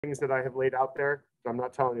things that I have laid out there. So I'm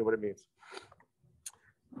not telling you what it means.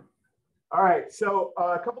 All right, so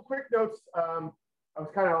a couple quick notes. I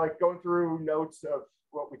was kind of like going through notes of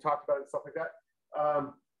what we talked about and stuff like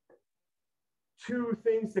that. Two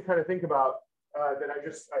things to kind of think about that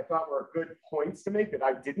I thought were good points to make that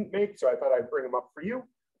I didn't make, so I thought I'd bring them up for you,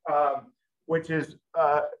 which is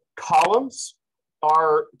columns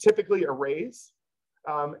are typically arrays,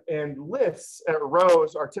 and lists or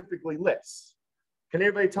rows are typically lists. Can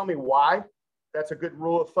anybody tell me why that's a good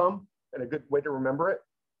rule of thumb and a good way to remember it?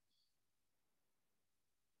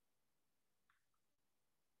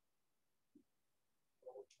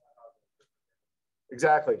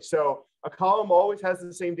 Exactly. So a column always has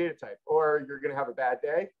the same data type, or you're going to have a bad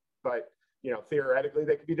day, but theoretically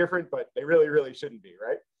they could be different, but they really, really shouldn't be,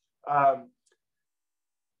 right?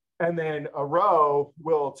 And then a row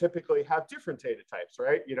will typically have different data types,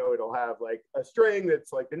 right? It'll have like a string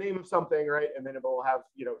that's like the name of something, right? And then it will have,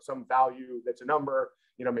 some value that's a number,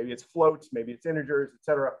 maybe it's floats, maybe it's integers,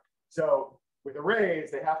 etc. So with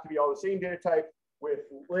arrays, they have to be all the same data type. With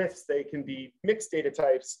lists, they can be mixed data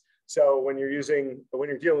types. So when you're dealing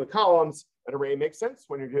with columns, an array makes sense.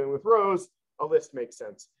 When you're dealing with rows, a list makes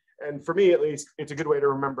sense. And for me, at least, it's a good way to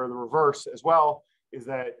remember the reverse as well. Is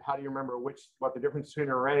that how do you remember what the difference between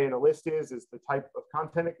an array and a list is the type of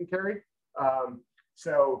content it can carry.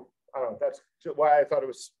 So that's why I thought it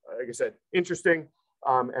was, like I said, interesting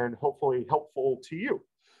and hopefully helpful to you.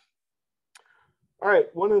 All right,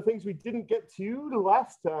 one of the things we didn't get to the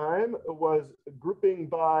last time was grouping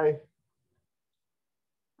by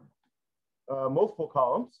multiple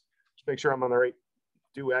columns. Just make sure I'm on the right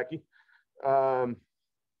doohickey.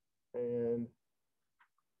 And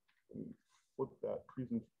flip that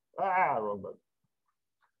present. Wrong button.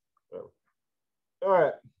 There. All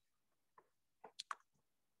right.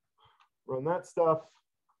 Run that stuff.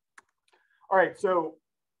 All right, so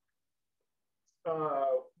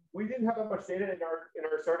we didn't have that much data in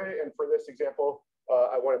our survey, and for this example,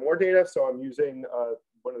 I wanted more data, so I'm using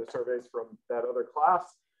one of the surveys from that other class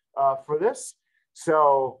for this.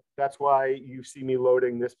 So that's why you see me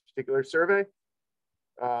loading this particular survey.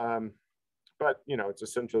 But it's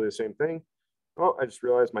essentially the same thing. Oh, I just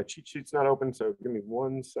realized my cheat sheet's not open, so give me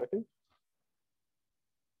 1 second.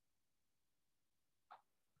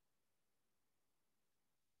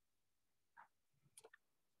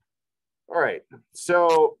 All right,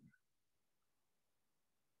 so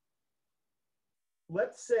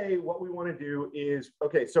let's say what we want to do is,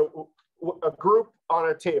 okay, so a group on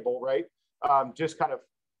a table, right? Just kind of,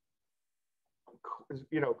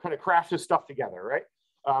 crashes stuff together, right?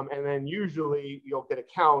 And then usually you'll get a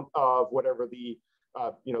count of whatever the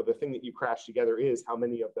thing that you crashed together is, how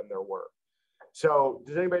many of them there were. So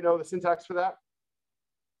does anybody know the syntax for that?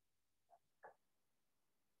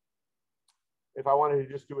 If I wanted to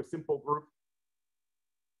just do a simple group.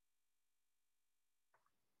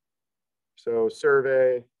 So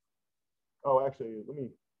survey, oh, actually,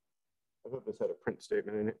 I thought this had a print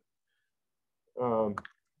statement in it.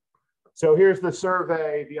 So here's the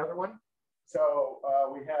survey, the other one. So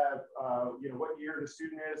we have, what year the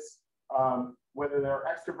student is, whether they're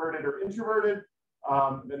extroverted or introverted,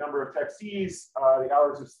 the number of textees, the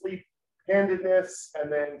hours of sleep, handedness, and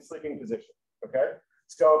then sleeping position, okay?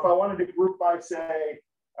 So if I wanted to group by, say,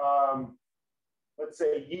 let's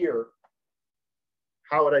say year,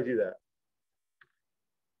 how would I do that?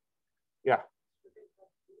 Yeah.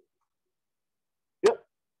 Yep.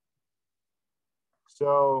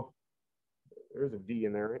 So there's a D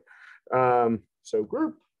in there, right? So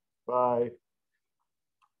group by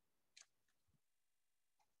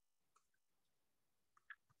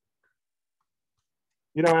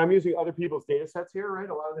I'm using other people's data sets here, right?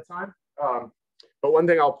 A lot of the time. But one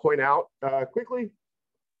thing I'll point out quickly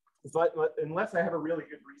is unless I have a really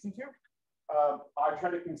good reason to, I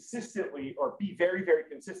try to consistently or be very, very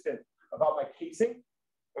consistent about my casing,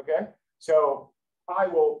 okay? So I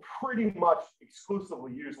will pretty much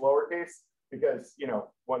exclusively use lowercase because,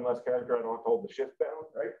 one less character, I don't have to hold the shift down,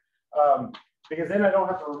 right? Because then I don't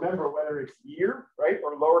have to remember whether it's year, right,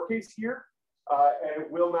 or lowercase year, and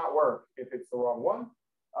it will not work if it's the wrong one.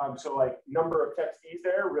 So like number of textees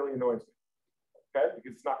there really annoys me, okay,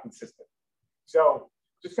 because it's not consistent. So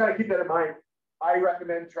just kind of keep that in mind. I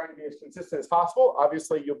recommend trying to be as consistent as possible.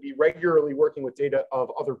 Obviously, you'll be regularly working with data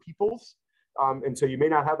of other people's, and so you may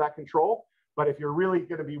not have that control. But if you're really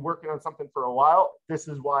going to be working on something for a while, this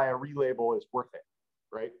is why a relabel is worth it,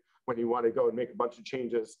 right? When you want to go and make a bunch of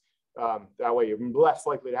changes, that way you're less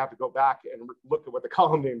likely to have to go back and look at what the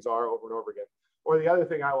column names are over and over again. Or the other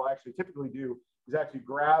thing I will actually typically do is actually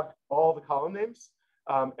grab all the column names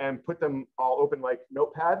and put them all open like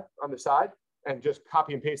Notepad on the side. and just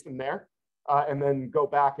copy and paste them there, and then go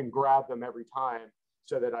back and grab them every time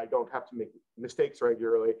so that I don't have to make mistakes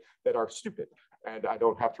regularly that are stupid and I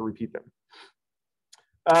don't have to repeat them.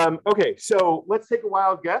 Okay, so let's take a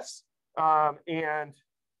wild guess. And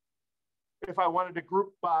if I wanted to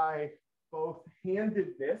group by both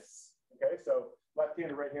handedness, okay, so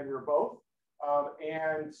left-handed, right-handed, or both,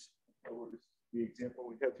 and what was the example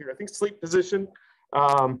we have here? I think sleep position.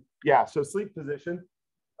 Yeah, so sleep position.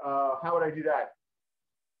 How would I do that?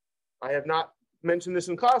 I have not mentioned this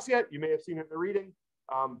in class yet. You may have seen it in the reading,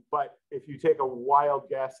 but if you take a wild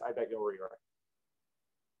guess, I bet you'll read it.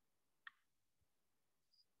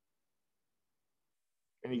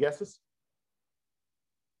 Any guesses?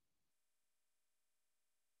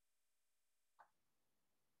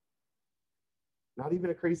 Not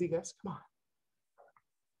even a crazy guess? Come on.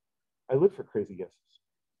 I live for crazy guesses.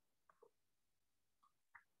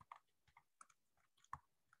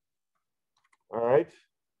 All right.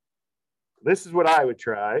 This is what I would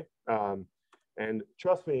try. And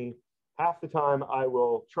trust me, half the time I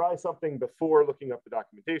will try something before looking up the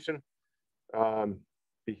documentation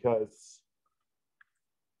because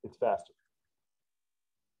it's faster.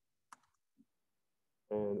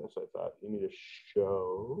 And that's what I thought. You need to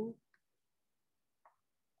show.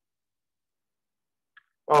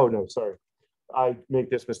 Oh, no, sorry. I make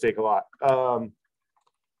this mistake a lot.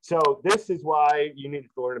 So this is why you need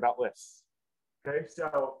to learn about lists. Okay,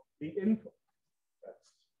 so the input,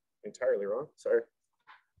 that's entirely wrong, sorry.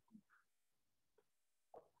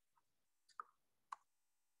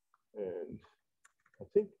 And I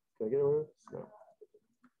think, can I get away with this? No.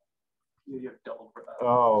 You have double.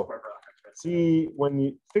 Oh, see, when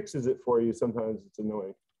you fixes it for you, sometimes it's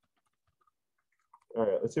annoying. All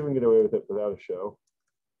right, let's see if we can get away with it without a show.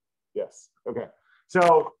 Yes, okay.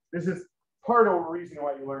 So this is part of the reason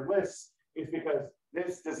why you learn lists is because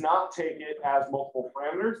this does not take it as multiple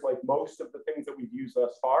parameters like most of the things that we've used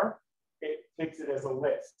thus far. It takes it as a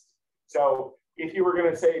list. So if you were going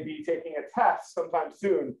to say be taking a test sometime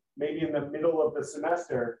soon, maybe in the middle of the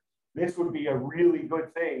semester, this would be a really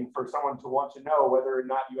good thing for someone to want to know whether or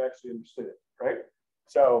not you actually understood it, right?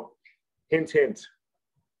 So hint, hint.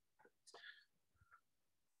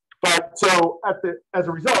 But so as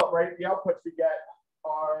a result, right, the outputs we get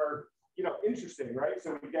are, interesting, right?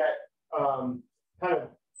 So we get kind of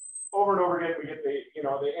over and over again, we get the,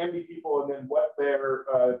 the MD people and then what their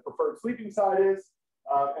preferred sleeping side is,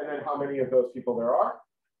 and then how many of those people there are.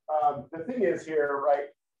 The thing is here, right,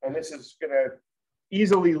 and this is going to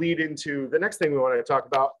easily lead into the next thing we want to talk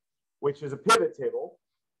about, which is a pivot table.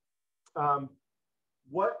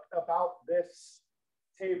 What about this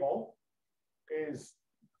table is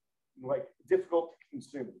like difficult to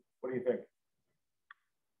consume? What do you think?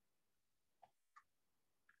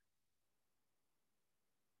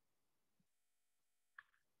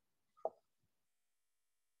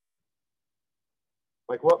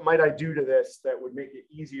 Like, what might I do to this that would make it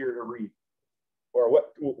easier to read? Or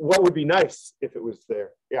what would be nice if it was there?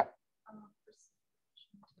 Yeah. Kind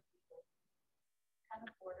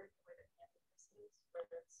of ordered the way that campus is,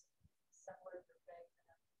 whether it's similar to thing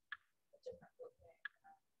and a different looking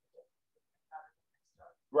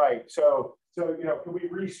right. So can we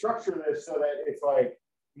restructure this so that it's like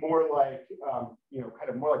more like kind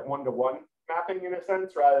of more like one-to-one mapping in a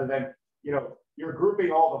sense, rather than you're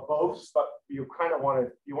grouping all the boths, but you kind of want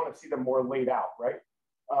to see them more laid out, right?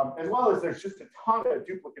 As well as there's just a ton of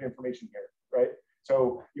duplicate information here, right?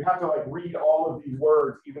 So you have to like read all of these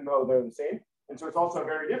words even though they're the same. And so it's also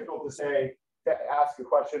very difficult to ask a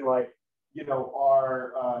question like,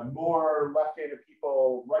 are more left-handed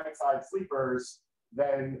people right-side sleepers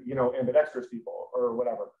than, ambidextrous people or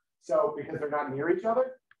whatever. So because they're not near each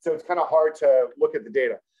other, so it's kind of hard to look at the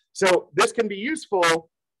data. So this can be useful,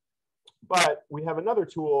 but we have another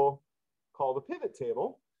tool called a pivot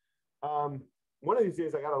table. One of these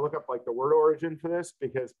days I got to look up like the word origin for this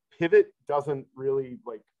because pivot doesn't really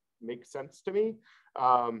like make sense to me.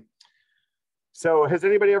 So has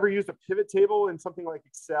anybody ever used a pivot table in something like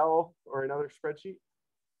Excel or another spreadsheet?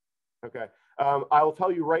 Okay. I will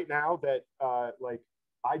tell you right now that like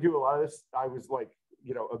I do a lot of this. I was like,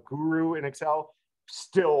 a guru in Excel,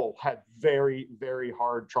 still had very, very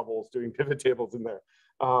hard troubles doing pivot tables in there.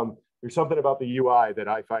 There's something about the UI that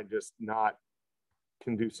I find just not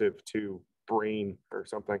conducive to brain or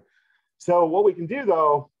something. So what we can do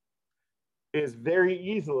though is very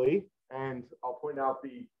easily, and I'll point out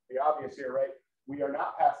the obvious here, right? We are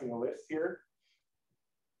not passing a list here.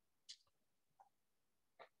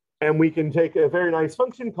 And we can take a very nice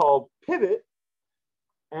function called pivot.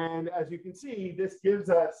 And as you can see, this gives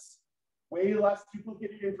us way less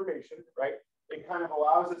duplicated information, right? it kind of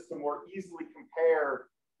allows us to more easily compare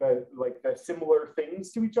the similar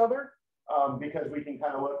things to each other, because we can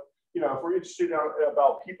kind of look, you know, if we're interested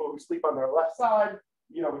about people who sleep on their left side,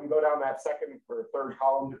 you know, we can go down that second or third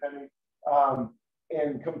column, depending,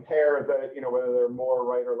 and compare the, you know, whether they're more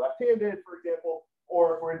right or left-handed, for example,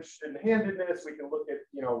 or if we're interested in handedness, we can look at,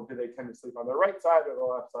 you know, do they tend to sleep on the right side or the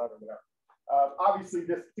left side or whatever. Obviously,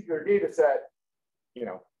 this particular data set, you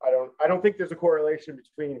know, I don't think there's a correlation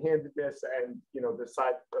between handedness and, you know, the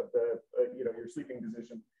side of the, you know, your sleeping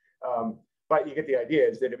position. But you get the idea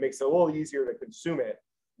is that it makes it a little easier to consume it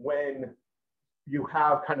when you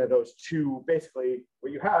have kind of those two. Basically,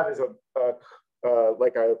 what you have is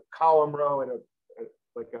like a column row and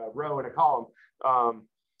like a row and a column.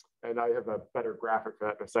 And I have a better graphic for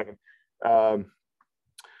that in a second.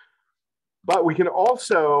 But we can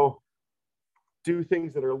also do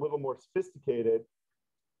things that are a little more sophisticated.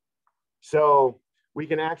 So we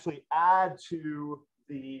can actually add to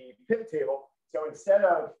the pivot table. So instead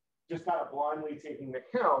of just kind of blindly taking the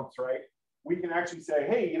counts, right, we can actually say,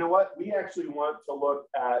 hey, you know what? We actually want to look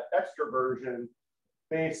at extroversion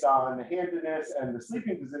based on the handedness and the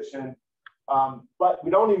sleeping position. But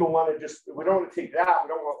we don't even want to we don't want to take that. We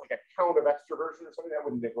don't want like a count of extroversion or something. That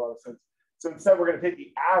wouldn't make a lot of sense. So instead, we're going to take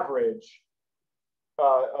the average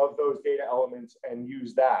of those data elements and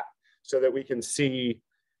use that so that we can see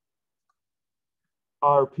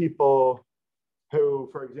our people who,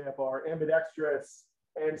 for example, are ambidextrous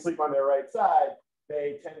and sleep on their right side.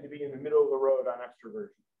 They tend to be in the middle of the road on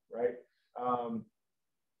extroversion, right?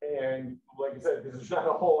 And like I said, there's not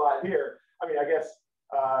a whole lot here. I mean, I guess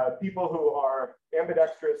people who are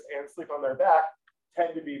ambidextrous and sleep on their back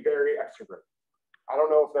tend to be very extroverted. I don't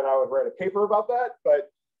know if then I would write a paper about that, but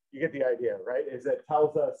you get the idea, right? Is it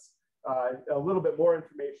tells us a little bit more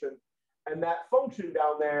information. And that function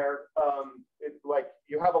down there, like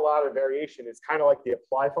you have a lot of variation. It's kind of like the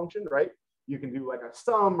apply function, right? You can do like a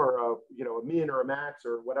sum or a, you know, a min or a max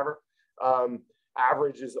or whatever.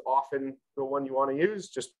 Average is often the one you want to use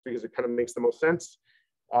just because it kind of makes the most sense.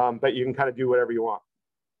 But you can kind of do whatever you want.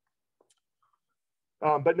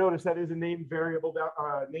 But notice that is a named variable,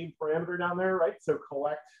 named parameter down there, right? So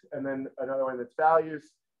collect, and then another one that's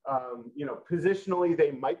values. You know, positionally,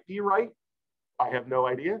 they might be right. I have no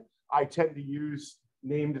idea. I tend to use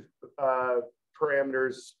named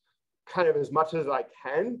parameters kind of as much as I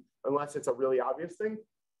can, unless it's a really obvious thing,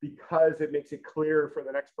 because it makes it clear for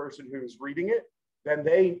the next person who's reading it. Then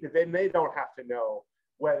they don't have to know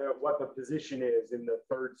what the position is in the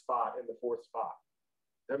third spot and the fourth spot.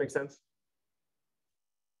 Does that make sense?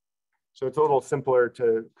 So it's a little simpler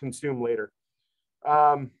to consume later.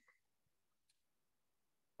 But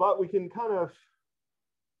we can kind of,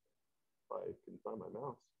 if I can find my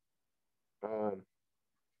mouse.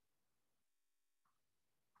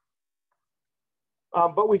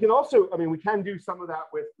 But we can also, I mean, we can do some of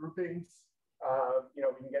that with groupings. You know,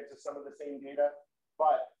 we can get to some of the same data,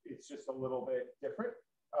 but it's just a little bit different.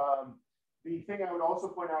 The thing I would also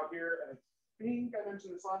point out here, and I think I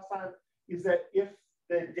mentioned this last time, is that if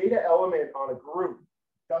the data element on a group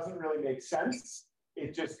doesn't really make sense,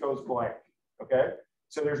 it just goes blank, okay?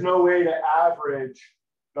 So there's no way to average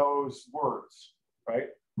those words, right?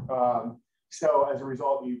 So as a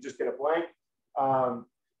result, you just get a blank.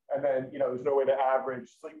 And then, you know, there's no way to average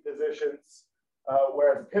sleep positions,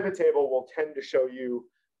 whereas a pivot table will tend to show you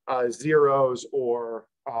zeros or,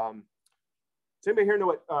 does anybody here know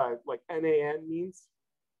what like NaN means?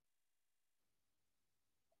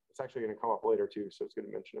 It's actually going to come up later too, so it's going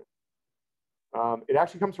to mention it. It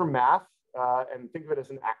actually comes from math, and think of it as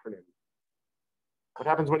an acronym. What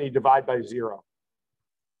happens when you divide by 0?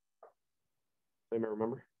 Anybody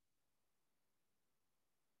remember?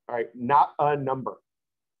 All right, not a number.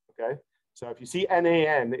 Okay, so if you see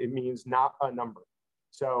NaN, it means not a number.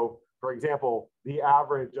 So, for example, the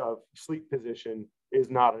average of sleep position is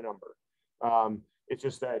not a number. It's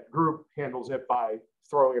just that group handles it by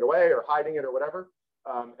throwing it away or hiding it or whatever.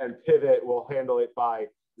 And pivot will handle it by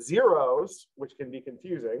zeros, which can be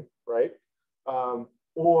confusing, right?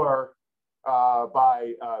 Or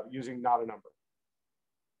by using not a number,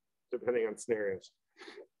 depending on scenarios.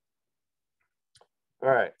 All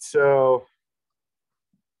right, so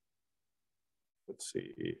let's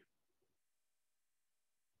see.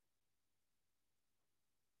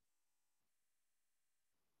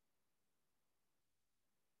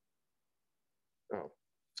 Oh,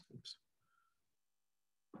 oops.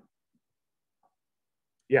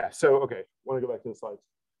 Yeah, so, okay, want to go back to the slides.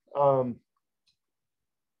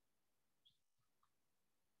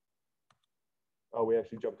 Oh, we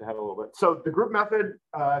actually jumped ahead a little bit. So the group method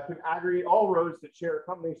can aggregate all rows that share a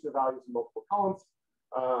combination of values in multiple columns.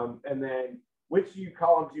 And then which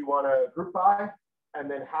columns you want to group by, and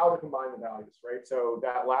then how to combine the values, right? So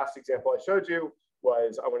that last example I showed you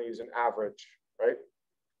was I want to use an average, right?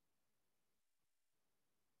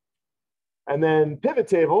 And then pivot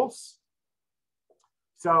tables.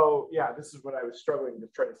 So yeah, this is what I was struggling to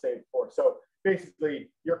try to say before. So basically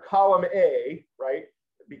your column A, right,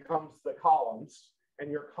 becomes the columns, and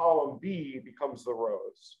your column B becomes the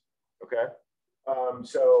rows, okay?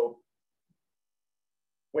 So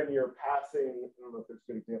when you're passing, I don't know if there's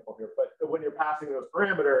a good example here, but when you're passing those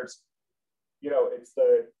parameters, you know, it's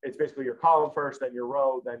basically your column first, then your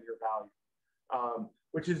row, then your value,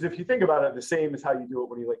 which is, if you think about it, the same as how you do it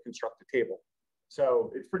when you like construct a table. So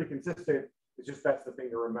it's pretty consistent. It's just that's the thing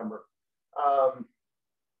to remember.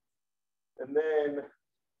 And then let's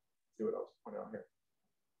see what else to point out here.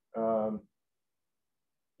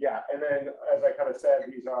 Yeah, and then as I kind of said,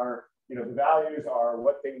 these are, you know, the values are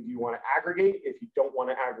what things you want to aggregate if you don't want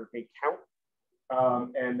to aggregate count.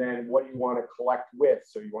 And then what do you want to collect with?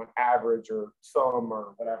 So you want average or sum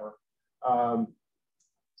or whatever.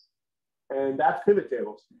 And that's pivot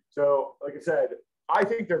tables. So like I said, I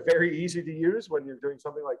think they're very easy to use when you're doing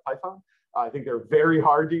something like Python. I think they're very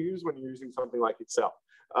hard to use when you're using something like Excel.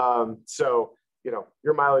 So, you know,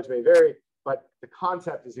 your mileage may vary, but the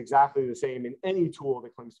concept is exactly the same in any tool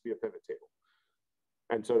that claims to be a pivot table.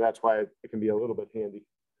 And so that's why it can be a little bit handy.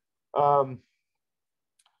 All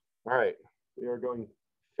right, we are going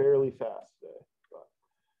fairly fast today.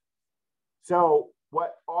 So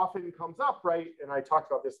what often comes up, right, and I talked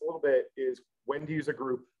about this a little bit, is when to use a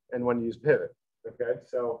group and when to use pivot, okay?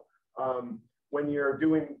 So when you're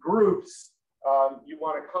doing groups, you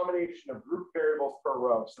want a combination of group variables per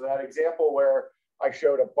row. So that example where I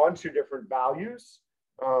showed a bunch of different values,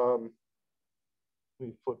 let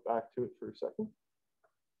me flip back to it for a second.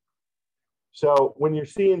 So when you're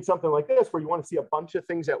seeing something like this, where you want to see a bunch of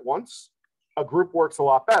things at once, a group works a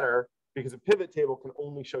lot better because a pivot table can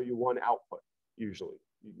only show you one output. Usually,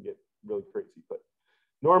 you can get really crazy, but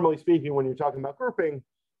normally speaking, when you're talking about grouping,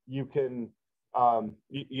 you can,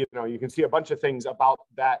 you know, you can see a bunch of things about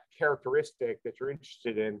that characteristic that you're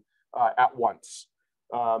interested in at once.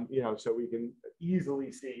 You know, so we can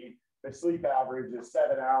easily see the sleep average is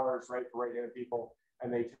 7 hours, right, for right-handed people,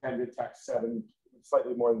 and they tend to text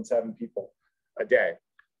slightly more than 7 people a day.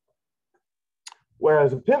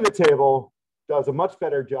 Whereas a pivot table does a much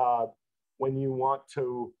better job when you want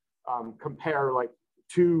to compare like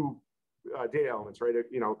two data elements, right?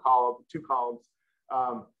 You know, two columns,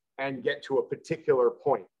 and get to a particular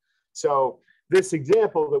point. So this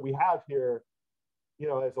example that we have here, you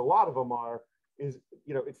know, as a lot of them are, is,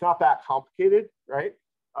 you know, it's not that complicated, right?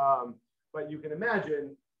 But you can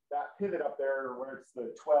imagine that pivot up there where it's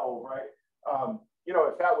the 12, right? You know,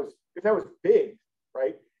 if that was big,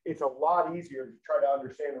 right, it's a lot easier to try to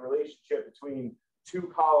understand the relationship between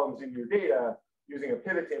two columns in your data using a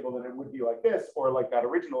pivot table than it would be like this, or like that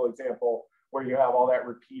original example where you have all that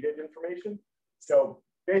repeated information. So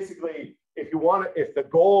basically, if the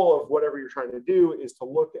goal of whatever you're trying to do is to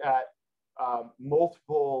look at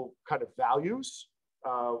multiple kind of values,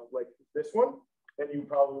 like this one, then you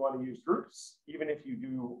probably want to use groups, even if you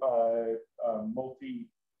do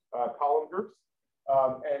multi-column groups.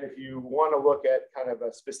 And if you want to look at kind of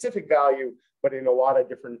a specific value, but in a lot of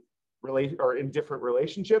different different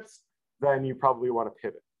relationships, then you probably want to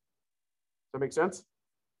pivot. Does that make sense?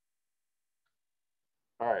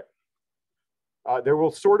 All right. There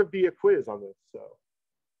will sort of be a quiz on this, so.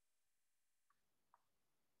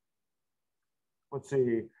 Let's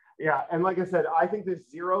see. Yeah, and like I said, I think this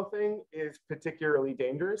 0 thing is particularly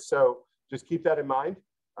dangerous, so just keep that in mind.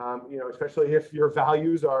 You know, especially if your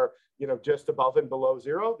values are, you know, just above and below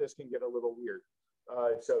 0, this can get a little weird.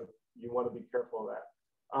 So you want to be careful of that.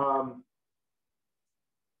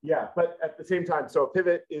 Yeah, but at the same time, so a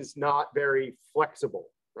pivot is not very flexible,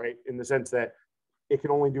 right? In the sense that it can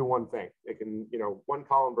only do one thing. It can, you know, one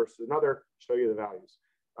column versus another, show you the values.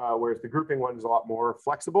 Whereas the grouping one is a lot more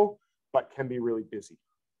flexible, but can be really busy.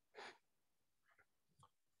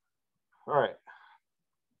 All right.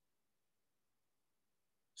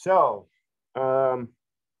 So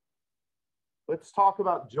let's talk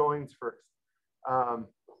about joins first.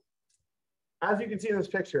 As you can see in this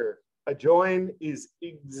picture, a join is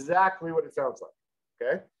exactly what it sounds like,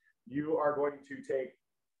 okay? You are going to take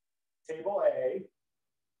table A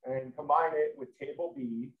and combine it with table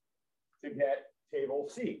B to get table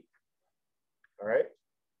C, all right?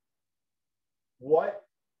 What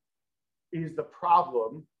is the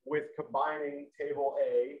problem with combining table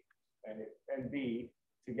A and B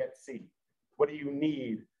to get C? What do you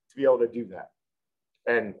need to be able to do that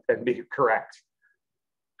and be correct?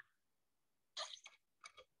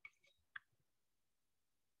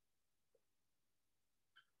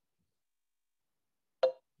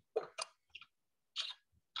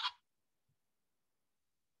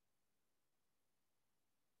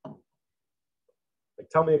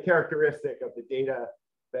 tell me a characteristic of the data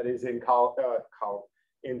that is in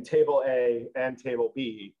in table A and table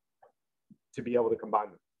B to be able to combine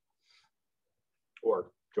them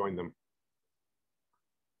or join them.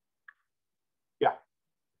 Yeah.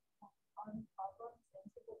 On problems in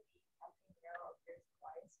table B, counting narrow appears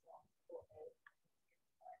twice, while in table A appears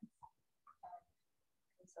once.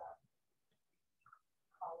 These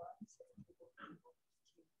columns in table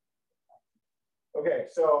B. Okay,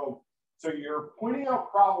 so you're pointing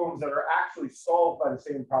out problems that are actually solved by the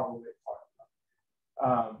same problem they talked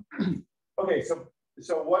about. Okay,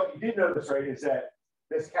 so what you did notice, right, is that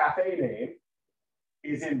this cafe name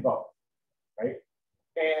is in both, right?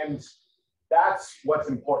 And that's what's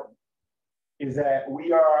important, is that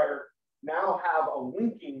we are now have a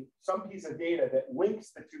linking, some piece of data that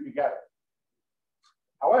links the two together.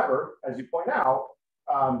 However, as you point out,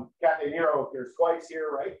 Cafe Nero appears twice here,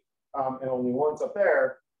 right? And only once up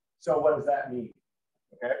there. So what does that mean?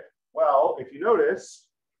 Okay, well, if you notice,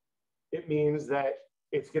 it means that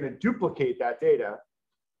it's going to duplicate that data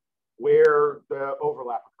where the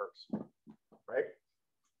overlap occurs, right?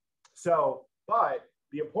 So, but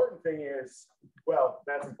the important thing is, well,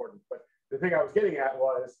 that's important, but the thing I was getting at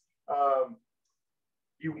was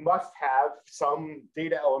you must have some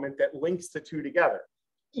data element that links the two together.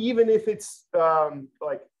 Even if it's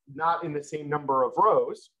like not in the same number of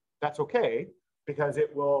rows, that's okay, because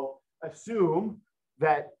it will assume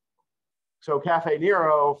that, so Cafe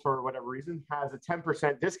Nero, for whatever reason, has a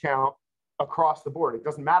 10% discount across the board. It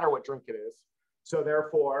doesn't matter what drink it is. So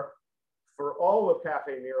therefore, for all of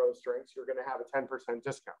Cafe Nero's drinks, you're gonna have a 10%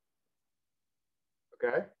 discount,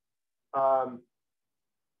 okay?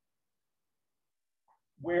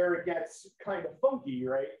 Where it gets kind of funky,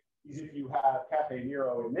 right, is if you have Cafe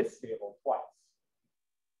Nero in this table twice,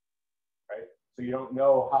 right? So you don't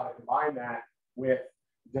know how to combine that with,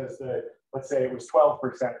 does the, let's say it was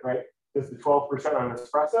 12%, right? Does the 12% on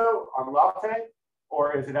espresso, on latte,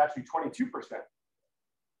 or is it actually 22%,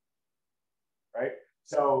 right?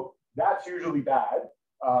 So that's usually bad.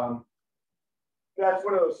 That's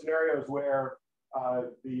one of those scenarios where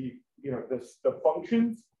the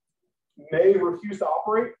functions may refuse to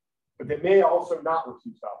operate, but they may also not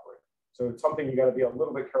refuse to operate. So it's something you got to be a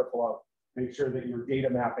little bit careful of. Make sure that your data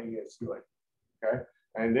mapping is good. Okay,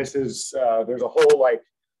 and this is there's a whole like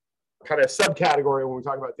kind of subcategory when we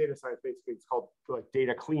talk about data science. Basically, it's called like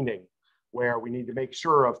data cleaning, where we need to make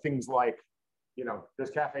sure of things like, you know, does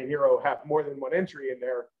Cafe Nero have more than one entry in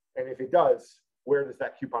there, and if it does, where does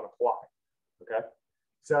that coupon apply? Okay,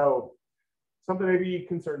 so something to be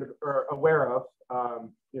concerned or aware of.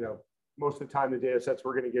 You know, most of the time the data sets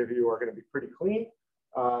we're going to give you are going to be pretty clean.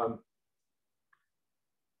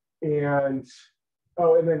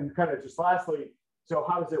 And then kind of just lastly, so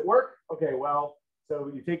how does it work? Okay, well, so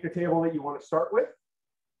you take the table that you want to start with,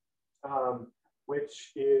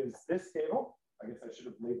 which is this table. I guess I should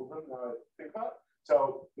have labeled them now that I think about it.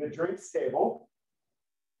 So the drinks table,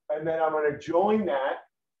 and then I'm going to join that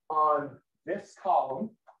on this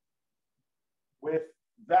column with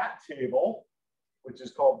that table, which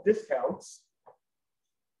is called discounts,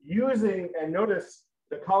 using, and notice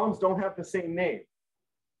the columns don't have the same name.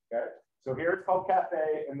 Okay, so here it's called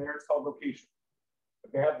cafe and there it's called location.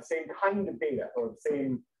 But they have the same kind of data, or the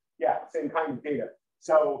same kind of data.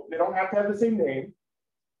 So they don't have to have the same name,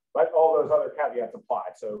 but all those other caveats apply.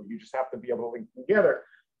 So you just have to be able to link them together.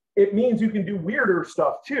 It means you can do weirder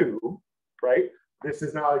stuff too, right? This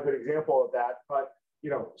is not a good example of that, but you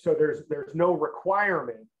know, so there's no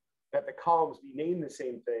requirement that the columns be named the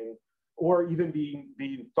same thing or even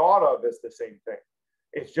being thought of as the same thing.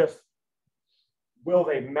 It's just, will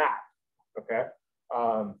they map? Okay,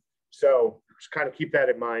 so just kind of keep that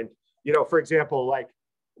in mind. You know, for example, like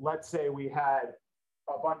let's say we had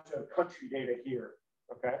a bunch of country data here,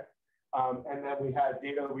 okay, and then we had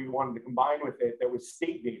data that we wanted to combine with it that was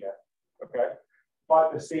state data, okay,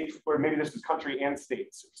 but the states, or maybe this was country and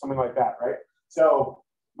states, something like that, right? So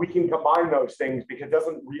we can combine those things because it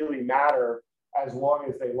doesn't really matter as long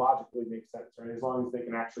as they logically make sense, right? As long as they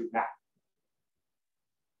can actually map.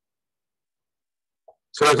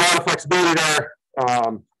 So there's a lot of flexibility there.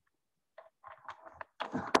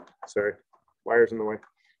 Sorry, wires in the way.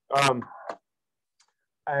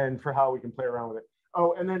 And for how we can play around with it.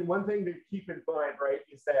 Oh, and then one thing to keep in mind, right,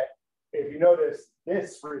 is that if you notice,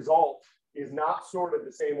 this result is not sorted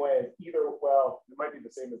the same way as either, well, it might be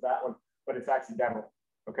the same as that one, but it's accidental,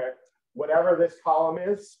 okay? Whatever this column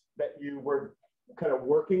is that you were kind of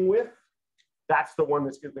working with, that's the one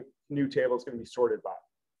that's the new table is going to be sorted by,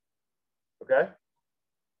 okay?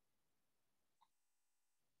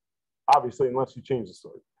 Obviously, unless you change the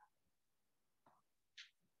sort.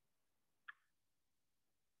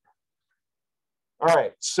 All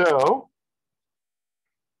right, so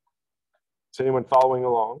is anyone following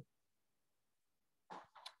along?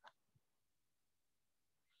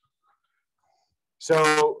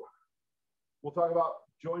 So we'll talk about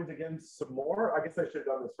joins again some more. I guess I should have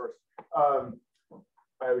done this first.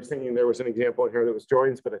 I was thinking there was an example in here that was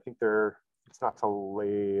joins, but I think it's not till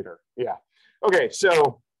later. Yeah. Okay,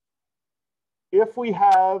 so if we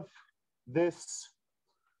have this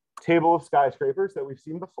table of skyscrapers that we've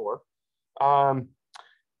seen before,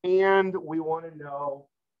 and we want to know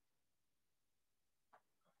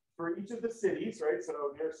for each of the cities, right? So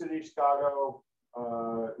New York City, Chicago,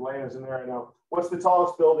 Atlanta's in there, I know. What's the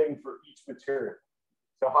tallest building for each material?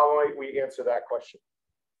 So how might we answer that question?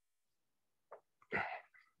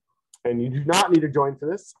 And you do not need to join for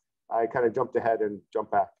this. I kind of jumped ahead and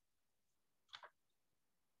jumped back.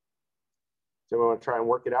 So we want to try and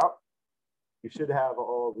work it out. You should have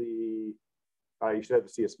all the, you should have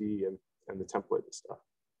the CSV and the template and stuff.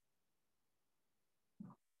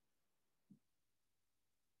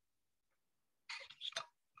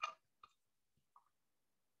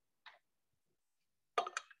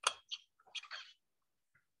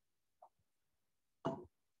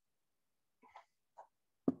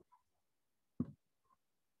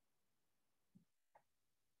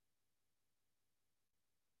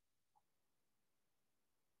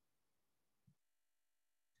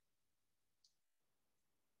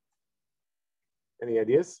 Any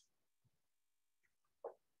ideas?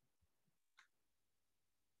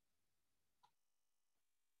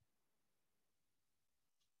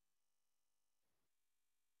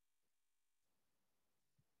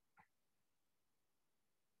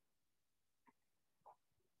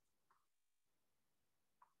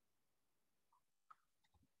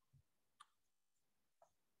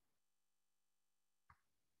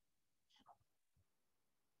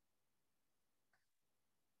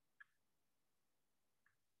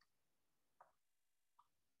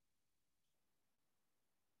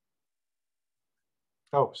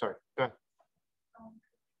 Oh, sorry. Go ahead.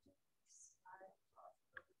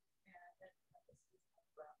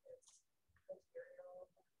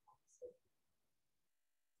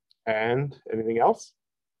 And anything else?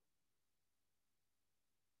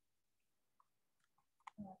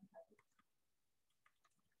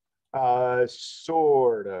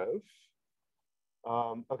 Sort of.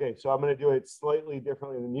 Okay, so I'm going to do it slightly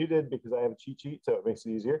differently than you did because I have a cheat sheet, so it makes it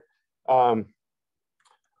easier.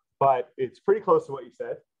 But it's pretty close to what you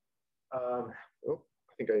said. Oh,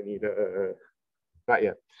 I think I need not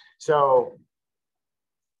yet. So,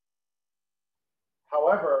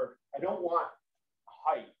 however, I don't want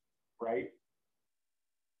height, right?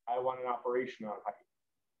 I want an operation on height.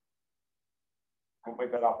 What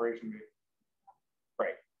might that operation be?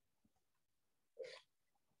 Right.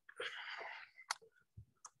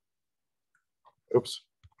 Oops.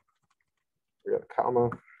 We got a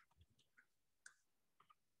comma.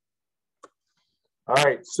 All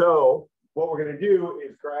right, so what we're going to do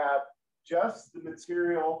is grab just the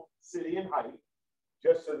material, city, and height,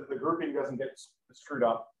 just so that the grouping doesn't get screwed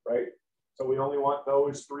up, right? So we only want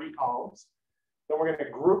those 3 columns. Then we're going to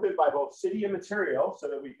group it by both city and material so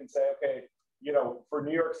that we can say, okay, you know, for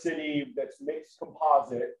New York City, that's mixed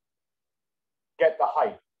composite, get the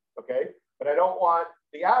height, okay? But I don't want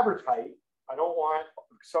the average height. I don't want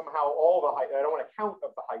somehow all the height. I don't want a count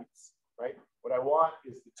of the heights, right? What I want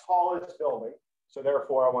is the tallest building. So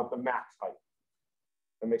therefore, I want the max height.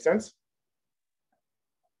 That make sense?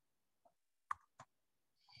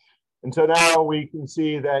 And so now we can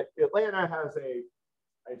see that Atlanta has a,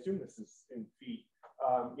 I assume this is in feet,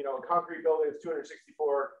 you know, a concrete building is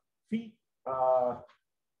 264 feet. I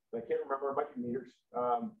can't remember, it might be meters.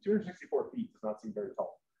 264 feet does not seem very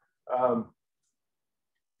tall.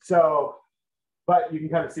 So, but you can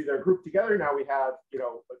kind of see they're grouped together. Now we have, you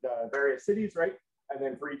know, the various cities, right? And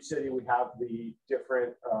then for each city, we have the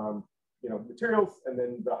different, you know, materials and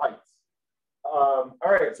then the heights. All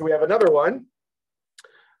right, so we have another one.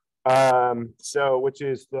 So which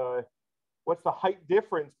is what's the height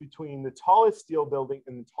difference between the tallest steel building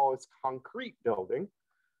and the tallest concrete building?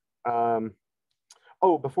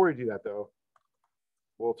 Oh, before we do that though,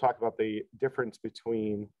 we'll talk about the difference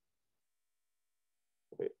between,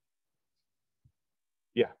 wait,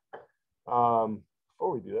 yeah. Before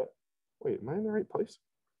we do that, wait, am I in the right place?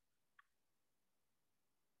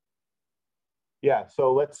 Yeah,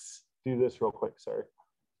 so let's do this real quick, sorry.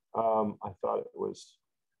 I thought it was.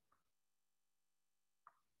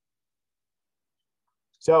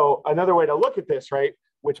 So another way to look at this, right,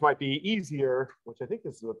 which might be easier, which I think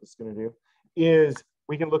this is what this is going to do, is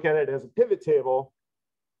we can look at it as a pivot table.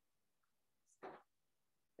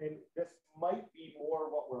 And this might be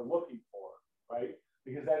more what we're looking for, right?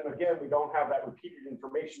 Because then again, we don't have that repeated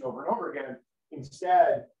information over and over again.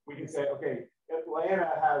 Instead, we can say, okay, Atlanta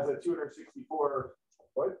has a 264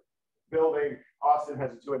 foot building, Austin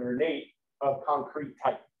has a 208 of concrete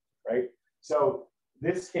type, right? So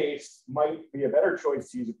this case might be a better choice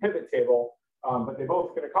to use a pivot table, but they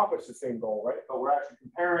both can accomplish the same goal, right? But we're actually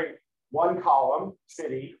comparing one column,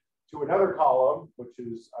 city, to another column, which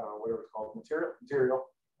is, I don't know, whatever it's called, material,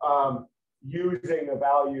 using the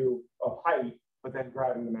value of height, but then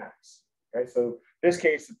grabbing the max. Okay, so in this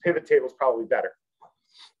case, the pivot table is probably better.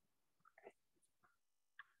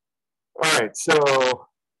 All right, so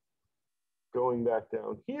going back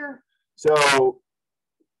down here. So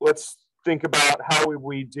let's think about how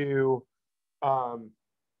we do, for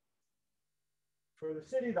the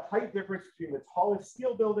city, the height difference between the tallest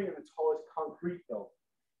steel building and the tallest concrete building,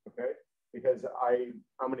 okay? Because I'm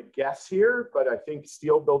gonna guess here, but I think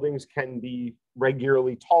steel buildings can be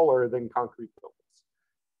regularly taller than concrete buildings,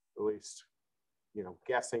 at least, you know,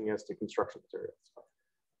 guessing as to construction materials.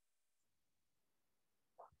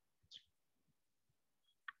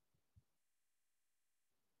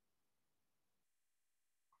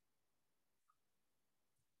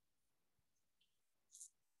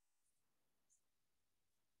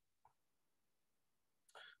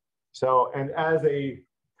 So, and as a,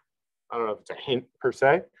 I don't know if it's a hint per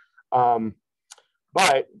se,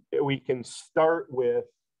 but we can start with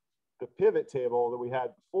the pivot table that we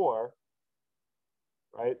had before,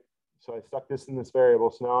 right? So I stuck this in this variable.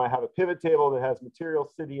 So now I have a pivot table that has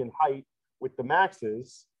material, city, and height with the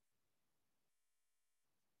maxes.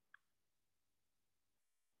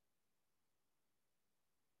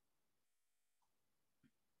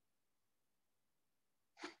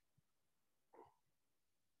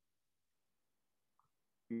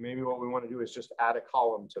 Maybe what we want to do is just add a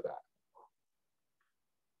column to that.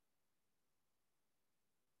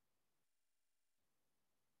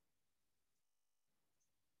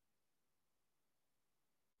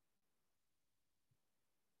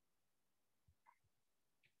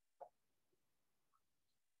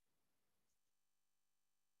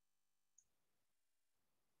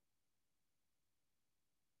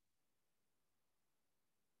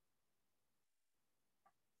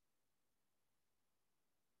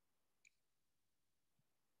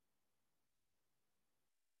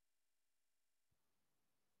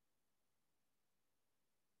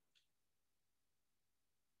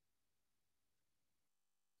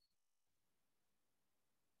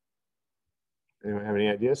 Anyone have any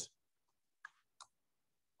ideas?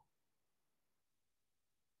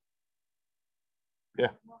 Yeah.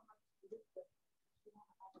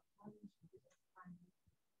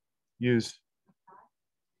 Use.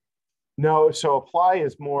 No, so apply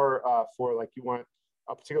is more for like you want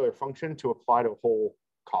a particular function to apply to a whole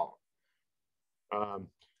column. To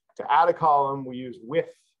add a column, we use with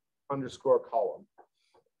underscore column.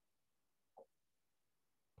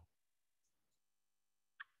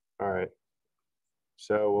 All right.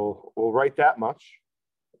 So we'll write that much.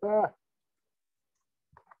 My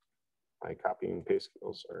copy and paste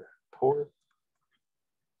skills are poor.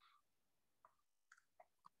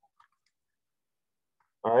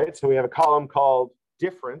 All right, so we have a column called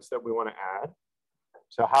difference that we want to add.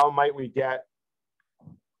 So how might we get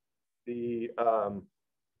the, what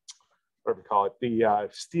do we call it? The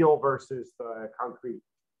steel versus the concrete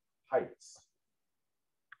heights.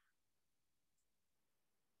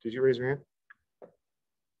 Did you raise your hand?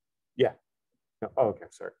 Yeah. No. Oh, okay,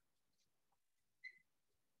 sorry.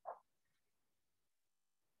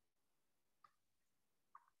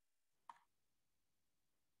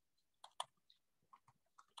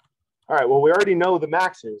 All right, well, we already know the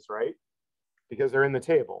maxes, right? Because they're in the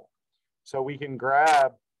table. So we can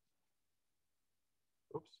grab,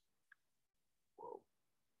 oops. Whoa.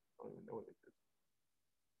 I don't even know what it is.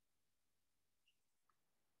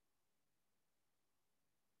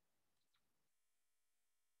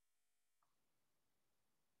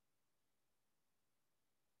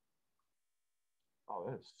 Oh,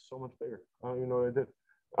 that is so much bigger. I don't even know what I did.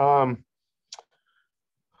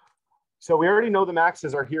 So we already know the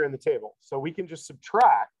maxes are here in the table. So we can just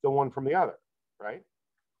subtract the one from the other, right?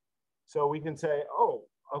 So we can say, oh,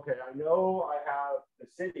 okay, I know I have the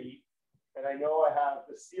city and I know I have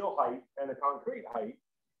the steel height and the concrete height.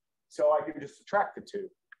 So I can just subtract the two,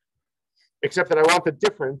 except that I want the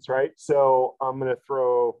difference, right? So I'm gonna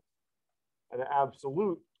throw an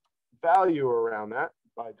absolute value around that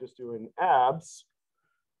by just doing abs.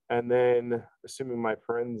 And then assuming my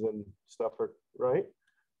parens and stuff are right.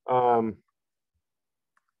 I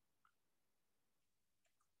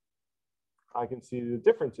can see the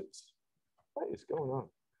differences. What is going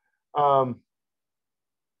on?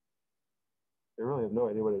 really have no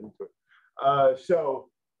idea what I did to it. So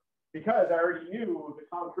because I already knew the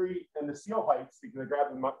concrete and the steel heights, because I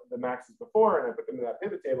grabbed the maxes before and I put them in that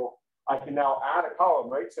pivot table, I can now add a column,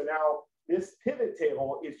 right? So now this pivot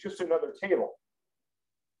table is just another table,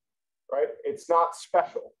 right? It's not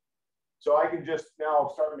special. So I can just now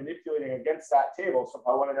start manipulating against that table. So if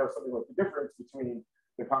I want to know something like the difference between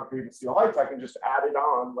the concrete and steel heights, I can just add it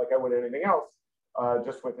on like I would anything else,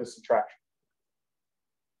 just with this subtraction.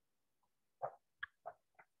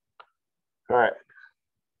 All right.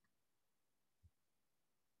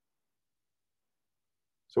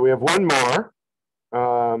 So we have one more.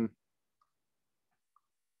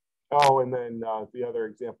 Oh, and then the other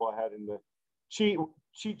example I had in the cheat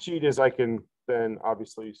sheet is I can then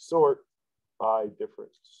obviously sort by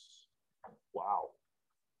difference. Wow.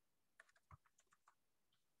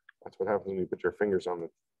 That's what happens when you put your fingers on the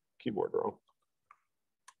keyboard wrong.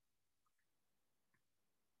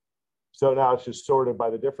 So now it's just sorted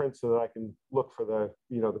by the difference so that I can look for the,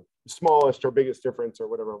 the smallest or biggest difference or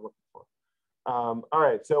whatever I'm looking for. All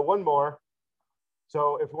right, so one more.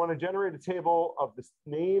 So if we want to generate a table of the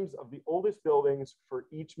names of the oldest buildings for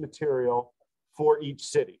each material for each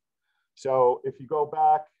city. So if you go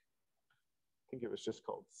back, I think it was just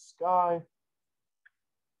called Sky.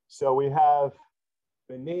 So we have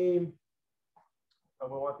the name,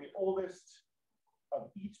 and we want the oldest of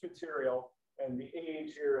each material, and the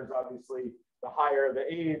age here is obviously the higher the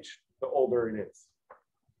age, the older it is.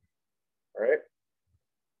 All right.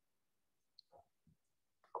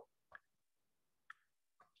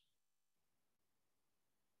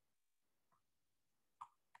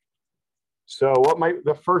 So what might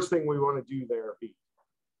the first thing we want to do there be?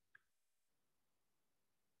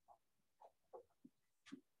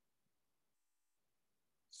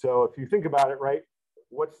 So if you think about it, right,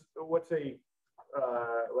 what's a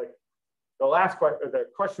like the last question, or the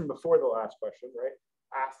question before the last question, right,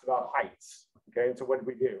 asked about heights. Okay, and so what did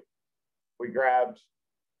we do? We grabbed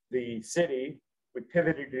the city, we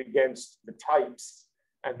pivoted it against the types,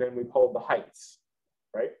 and then we pulled the heights,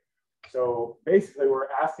 right? So basically, we're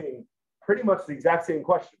asking pretty much the exact same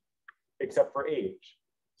question, except for age.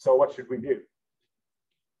 So what should we do? Do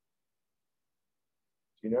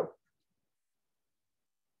you know?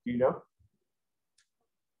 Do you know?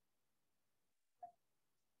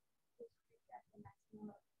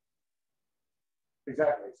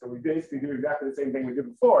 Exactly. So we basically do exactly the same thing we did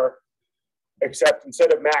before, except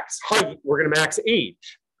instead of max height, we're going to max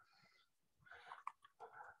age.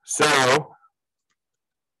 So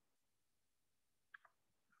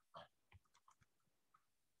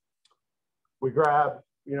we grab,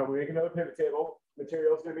 we make another pivot table.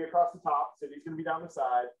 Material is going to be across the top. City is going to be down the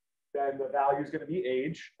side. Then the value is going to be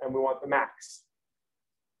age, and we want the max.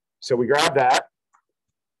 So we grab that.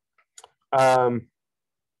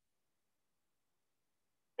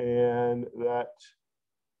 And that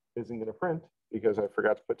isn't going to print because I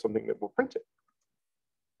forgot to put something that will print it.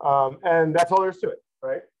 And that's all there is to it,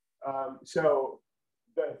 right? So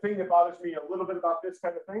the thing that bothers me a little bit about this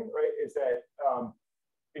kind of thing, right, is that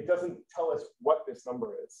it doesn't tell us what this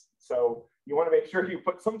number is. So you want to make sure you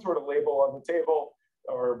put some sort of label on the table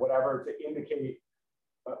or whatever to indicate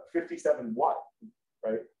 57 what,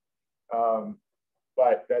 right?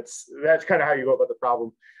 But that's kind of how you go about the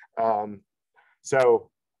problem. So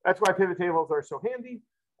that's why pivot tables are so handy.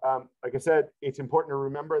 Like I said, it's important to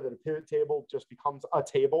remember that a pivot table just becomes a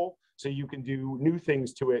table, so you can do new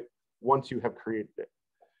things to it once you have created it.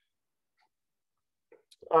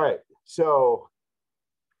 All right, so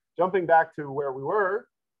jumping back to where we were,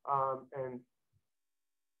 and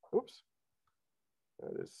oops,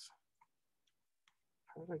 that is,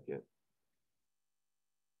 how did I get?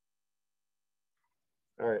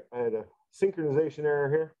 All right, I had a synchronization error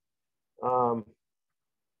here.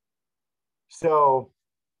 So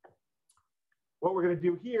what we're going to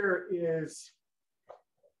do here is,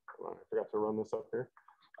 hold on, I forgot to run this up here.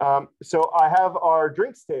 So I have our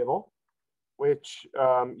drinks table, which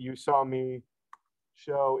you saw me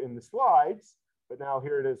show in the slides, but now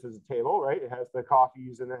here it is as a table, right? It has the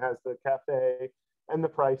coffees and it has the cafe and the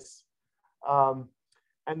price. And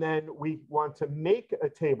then we want to make a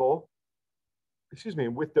table,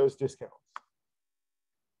 with those discounts.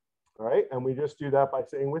 All right, and we just do that by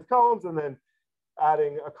saying with columns and then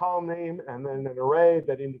adding a column name and then an array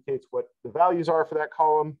that indicates what the values are for that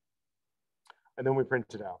column. And then we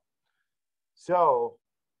print it out. So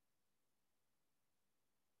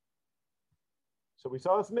we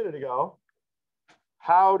saw this a minute ago.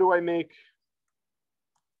 How do I make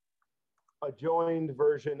a joined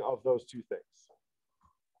version of those two things?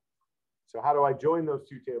 So how do I join those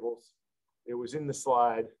two tables? It was in the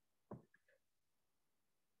slide.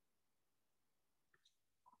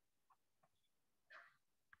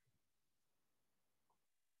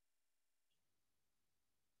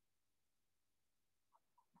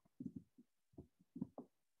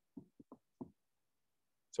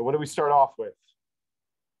 So what do we start off with?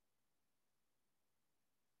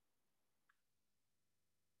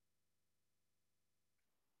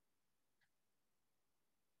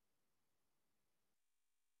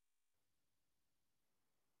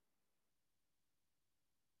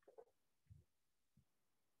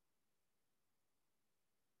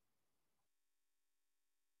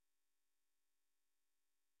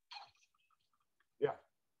 Yeah.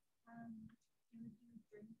 You would do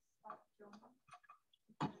drinks off Jonah because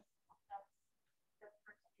that's the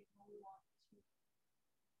first table we want to.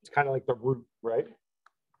 It's kind of like the root, right?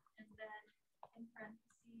 And then in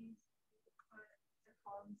parentheses, we put the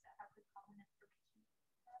columns that have the common information.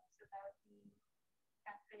 So that would be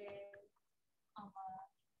cafe,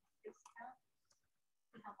 discount,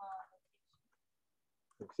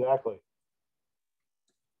 location. Exactly.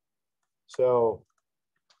 So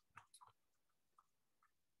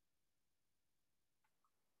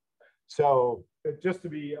just to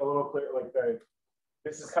be a little clear, like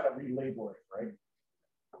this is kind of relabeling, right?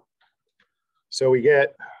 So we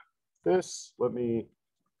get this. Let me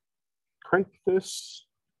print this.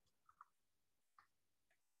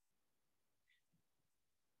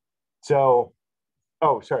 So,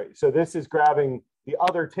 oh, sorry. So this is grabbing the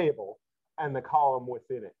other table and the column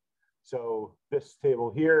within it. So this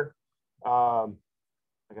table here, I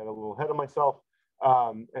got a little ahead of myself.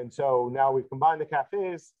 And so now we've combined the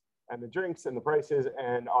cafes and the drinks and the prices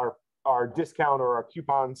and our discount or our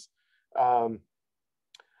coupons.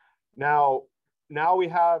 Now we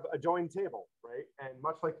have a joined table, right? And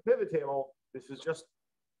much like the pivot table, this is just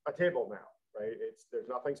a table now, right? There's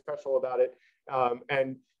nothing special about it.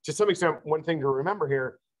 And to some extent, one thing to remember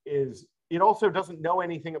here is it also doesn't know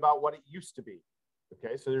anything about what it used to be.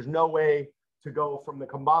 Okay, so there's no way to go from the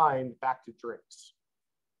combined back to drinks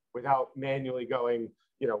without manually going,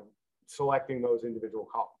 selecting those individual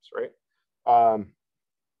columns, right?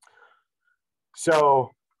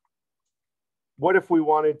 So what if we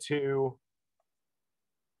wanted to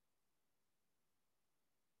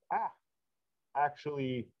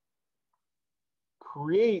actually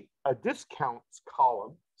create a discounts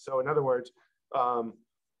column? So in other words,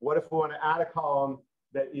 what if we want to add a column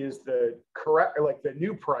that is the correct, like the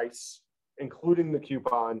new price, including the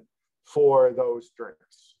coupon for those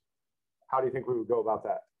drinks? How do you think we would go about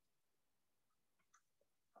that?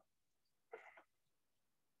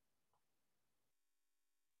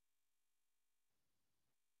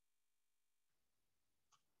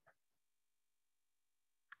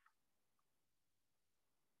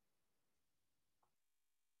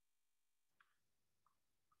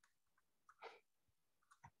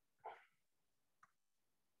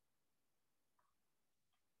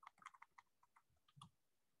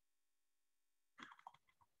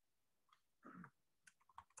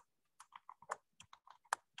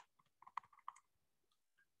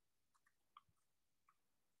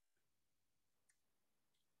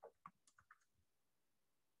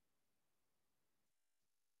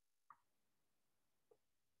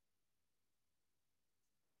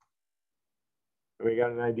 We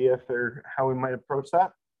got an idea for how we might approach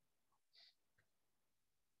that?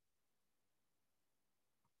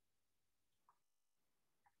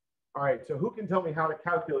 All right, so who can tell me how to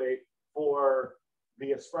calculate for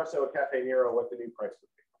the espresso at Cafe Nero what the new price would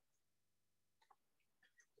be?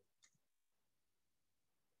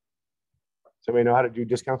 Somebody know how to do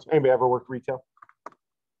discounts? Anybody ever worked retail?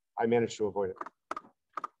 I managed to avoid it.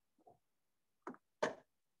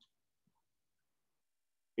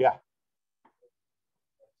 Yeah.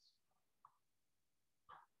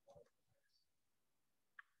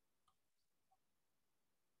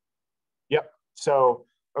 Yep. So,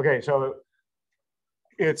 okay, so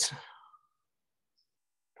it's,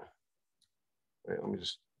 wait, let me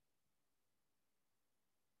just,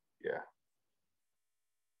 yeah.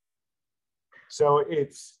 So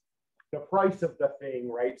it's the price of the thing,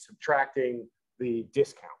 right? Subtracting the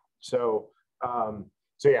discount. So,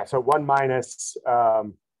 yeah, so 1 minus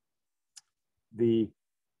the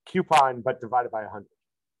coupon, but divided by 100.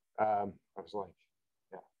 I was like,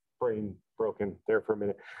 yeah, brain broken there for a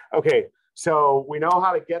minute. Okay, so we know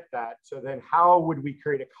how to get that. So then how would we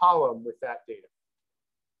create a column with that data?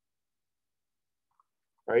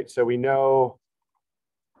 Right, so we know,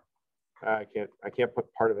 I can't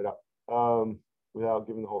put part of it up without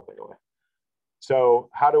giving the whole thing away. So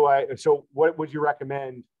so what would you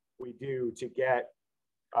recommend we do to get,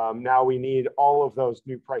 now we need all of those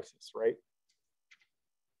new prices, right?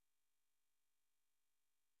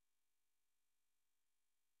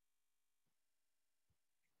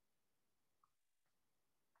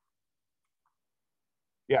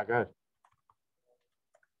 Yeah, go ahead.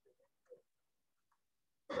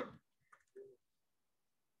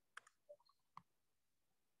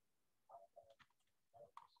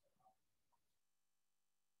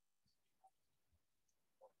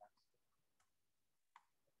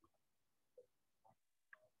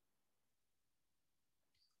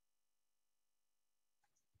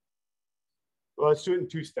 Well, let's do it in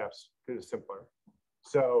 2 steps because it's simpler.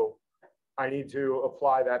 So I need to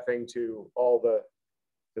apply that thing to all the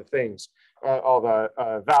things, all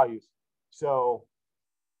the values. So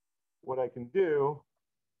what I can do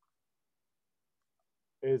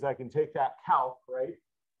is I can take that calc, right?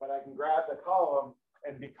 But I can grab the column,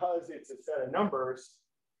 and because it's a set of numbers,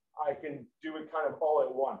 I can do it kind of all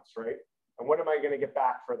at once, right? And what am I going to get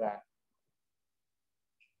back for that?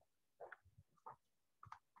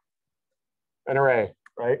 An array,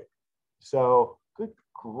 right? So good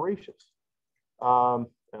gracious. No,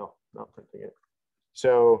 not printing it.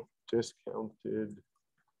 So discounted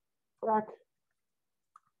frac.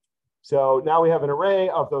 So now we have an array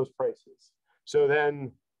of those prices. So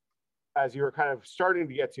then, as you were kind of starting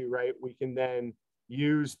to get to, right, we can then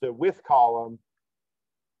use the with column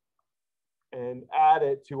and add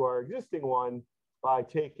it to our existing one by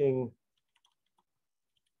taking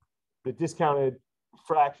the discounted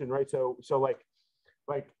fraction, right? So like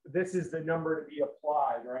this is the number to be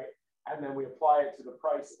applied, right? And then we apply it to the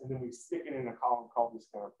price, and then we stick it in a column called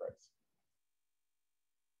discount price.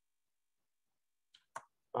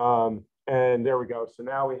 And there we go. So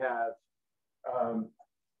now we have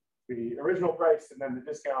the original price, and then the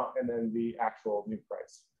discount, and then the actual new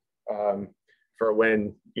price for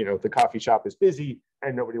when, you know, the coffee shop is busy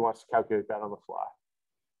and nobody wants to calculate that on the fly.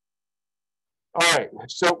 All right.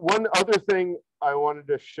 So one other thing I wanted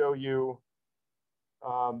to show you,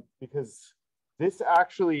 because this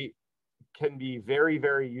actually can be very,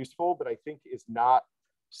 very useful, but I think is not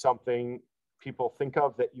something people think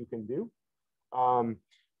of that you can do.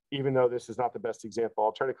 Even though this is not the best example,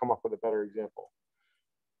 I'll try to come up with a better example.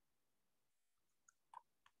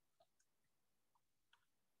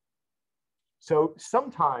 So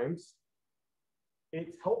sometimes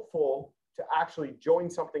it's helpful to actually join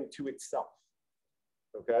something to itself,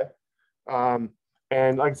 okay?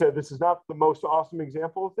 And like I said, this is not the most awesome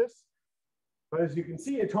example of this, but as you can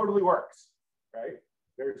see, it totally works, right?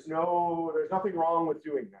 There's nothing wrong with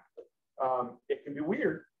doing that. It can be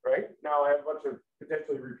weird, right? Now I have a bunch of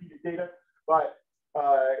potentially repeated data, but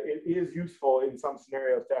it is useful in some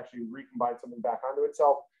scenarios to actually recombine something back onto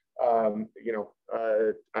itself.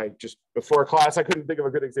 I just, before class, I couldn't think of a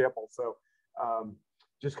good example. So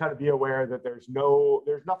just kind of be aware that there's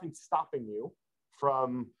nothing stopping you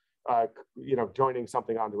from, joining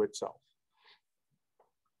something onto itself.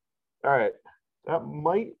 All right, that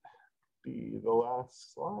might be the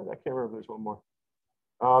last slide. I can't remember if there's one more.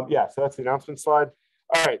 Yeah, so that's the announcement slide.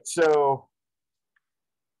 All right, so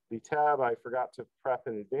the tab I forgot to prep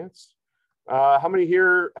in advance. How many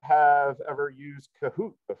here have ever used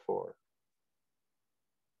Kahoot before?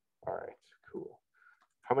 All right, cool.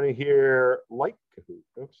 How many here like Kahoot?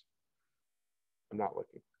 Oops, I'm not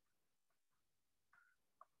looking.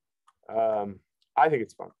 I think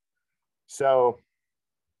it's fun. So,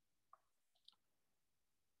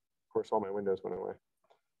 of course, all my windows went away.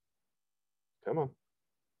 Come on.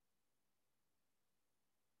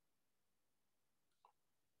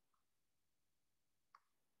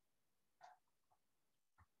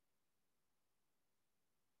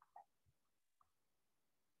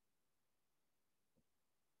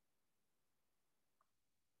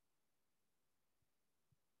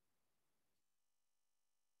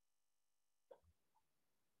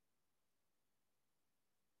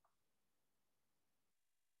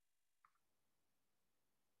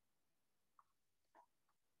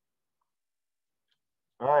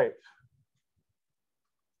 All right.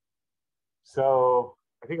 So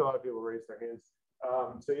I think a lot of people raised their hands.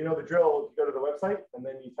 So you know the drill, you go to the website and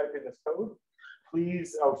then you type in this code.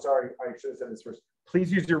 Please, oh, sorry, I should have said this first.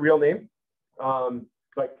 Please use your real name.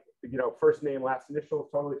 First name, last initial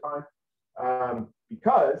is totally fine.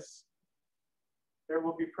 Because there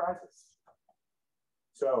will be prizes.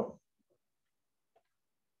 So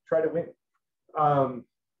try to win.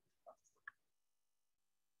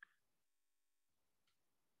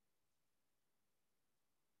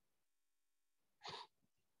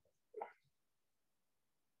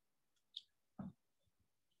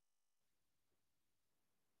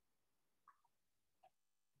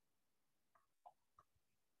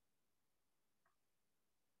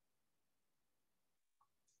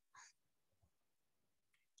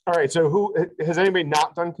 All right, so who has anybody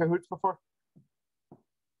not done Kahoots before?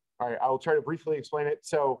 All right, I'll try to briefly explain it.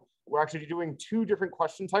 So we're actually doing 2 different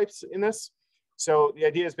question types in this. So the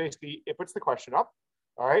idea is basically it puts the question up,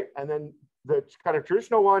 all right? And then the kind of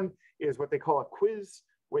traditional one is what they call a quiz,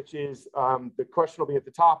 which is the question will be at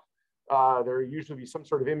the top. There will usually be some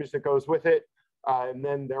sort of image that goes with it. And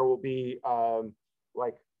then there will be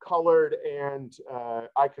like colored and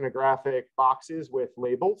iconographic boxes with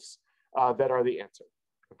labels that are the answer.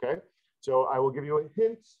 Okay, so I will give you a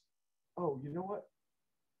hint. Oh, you know what?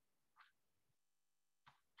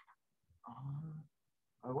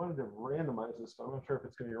 I wanted to randomize this, but I'm not sure if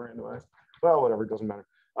it's going to be randomized. Well, whatever, it doesn't matter.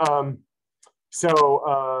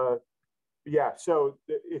 Yeah, so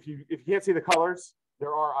if you can't see the colors,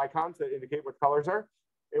 there are icons that indicate what colors are.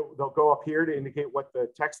 They'll go up here to indicate what the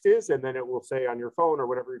text is, and then it will say on your phone or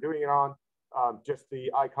whatever you're doing it on, just the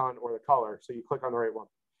icon or the color. So you click on the right one.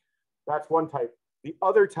 That's one type. The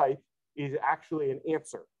other type is actually an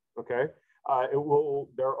answer. Okay,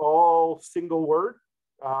 they're all single word,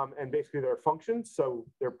 and basically they're functions. So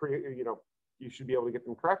they're you should be able to get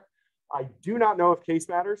them correct. I do not know if case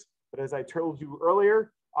matters, but as I told you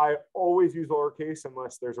earlier, I always use lowercase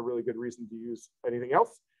unless there's a really good reason to use anything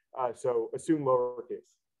else. So assume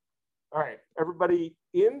lowercase. All right, everybody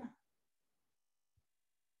in?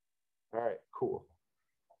 All right, cool.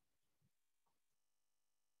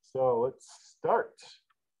 So let's start.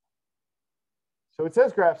 So it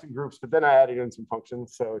says graphs and groups, but then I added in some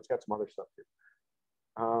functions, so it's got some other stuff here.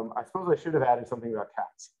 I suppose I should have added something about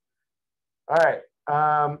cats. All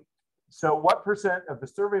right. So what % of the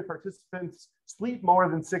survey participants sleep more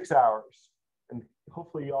than 6 hours? And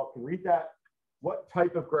hopefully you all can read that. What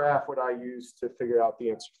type of graph would I use to figure out the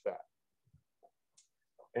answer to that?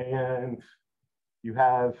 And you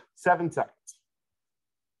have 7 seconds.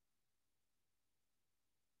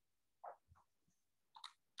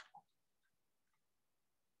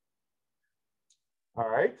 All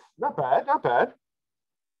right, not bad, not bad.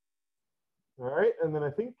 All right, and then I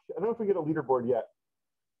don't know if we get a leaderboard yet.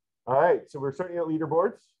 All right, so we're starting at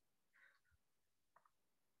leaderboards.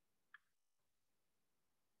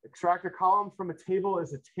 Extract a column from a table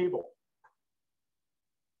as a table.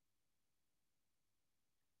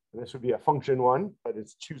 And this would be a function one, but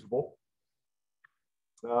it's choosable.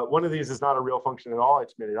 One of these is not a real function at all. I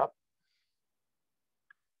just made it up.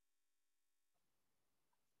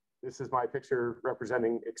 This is my picture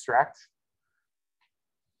representing extract.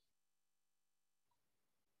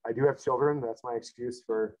 I do have children. That's my excuse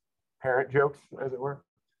for parent jokes, as it were.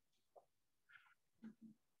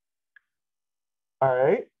 All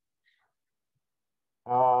right.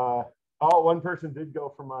 Oh, one person did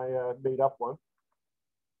go for my made up one.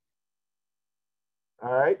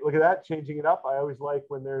 All right, look at that, changing it up. I always like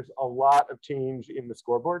when there's a lot of change in the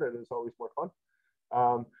scoreboard, and it's always more fun.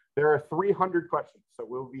 There are 300 questions, so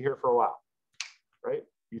we'll be here for a while, right?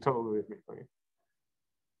 You totally with me, okay?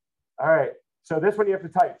 All right, so this one you have to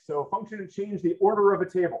type. So function to change the order of a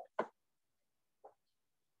table.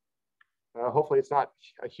 Hopefully it's not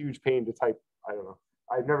a huge pain to type. I don't know.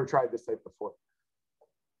 I've never tried this type before.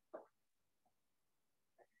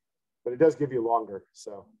 But it does give you longer,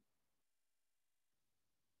 so.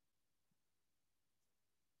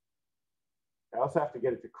 I also have to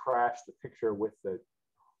get it to crash the picture with the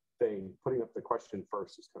thing. Putting up the question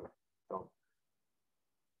first is kind of dumb.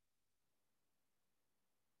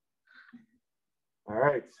 All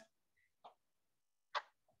right.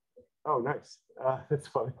 Oh, nice. That's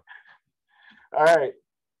funny. All right.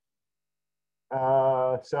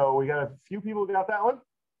 So we got a few people got that one.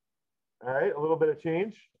 All right, a little bit of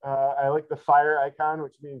change. I like the fire icon,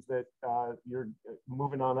 which means that you're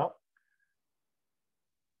moving on up.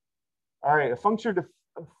 All right, a function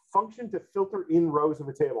to filter in rows of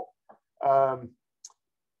a table.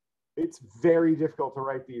 It's very difficult to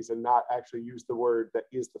write these and not actually use the word that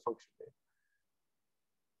is the function name.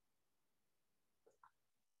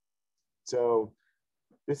 So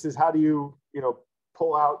this is how do you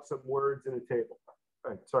pull out some words in a table.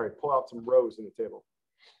 Sorry, pull out some rows in a table.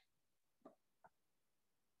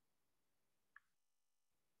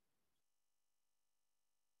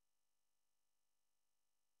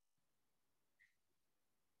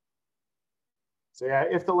 So yeah,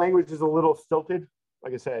 if the language is a little stilted,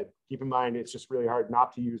 like I said, keep in mind it's just really hard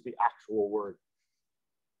not to use the actual word.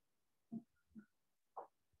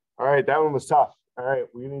 All right, that one was tough. All right,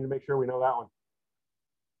 we need to make sure we know that one.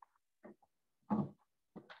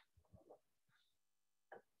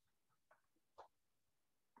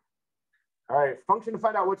 All right, function to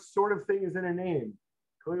find out what sort of thing is in a name.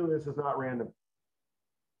 Clearly this is not random.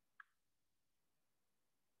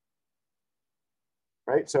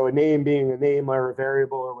 Right, so a name being a name or a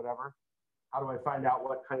variable or whatever. How do I find out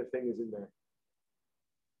what kind of thing is in there?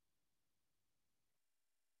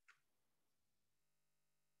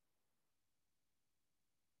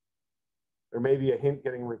 There may be a hint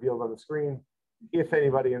getting revealed on the screen if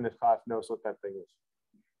anybody in this class knows what that thing is.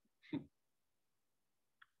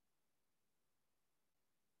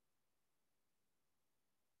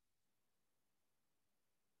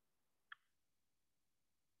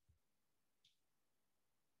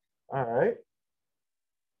 All right.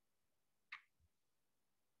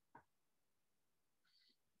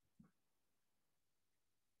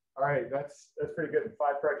 All right, that's pretty good.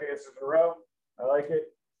 5 correct answers in a row. I like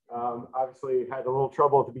it. Obviously had a little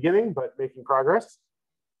trouble at the beginning, but making progress.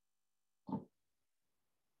 All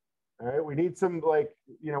right, we need some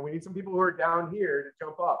we need some people who are down here to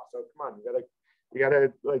jump up. So come on, we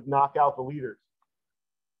gotta like knock out the leaders.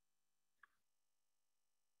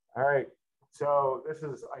 All right, so this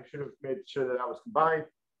is, I should have made sure that was combined.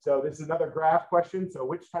 So this is another graph question. So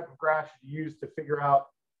which type of graph should you use to figure out,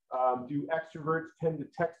 do extroverts tend to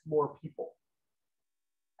text more people?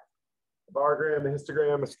 A bargram, a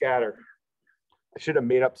histogram, a scatter. I should have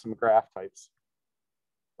made up some graph types.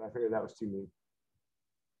 I figured that was too mean.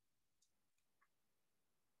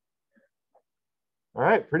 All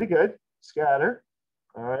right, pretty good. Scatter.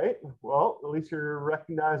 All right, well, at least you're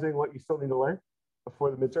recognizing what you still need to learn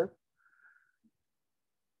before the midterm.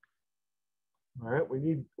 All right,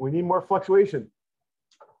 we need more fluctuation.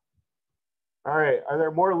 All right, are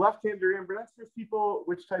there more left-handed or ambidextrous people?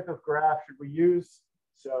 Which type of graph should we use?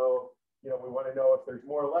 So, we want to know if there's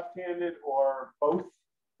more left-handed or both,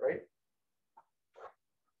 right?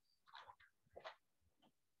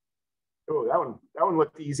 Oh, that one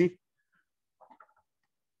looked easy.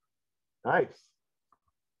 Nice.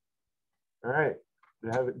 All right.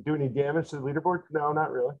 Did it do any damage to the leaderboard? No,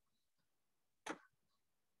 not really.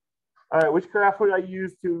 All right, which graph would I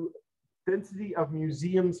use to density of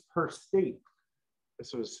museums per state?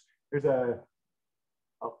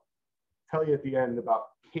 I'll tell you at the end about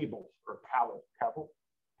cable or cable.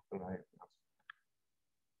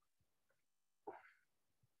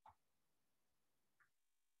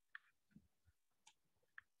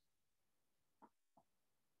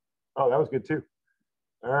 Oh, that was good too.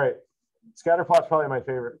 All right. Scatter plot's probably my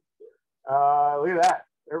favorite. Look at that.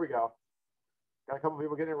 There we go. Got a couple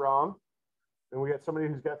people getting it wrong. Then we got somebody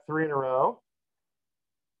who's got 3 in a row.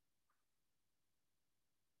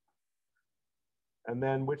 And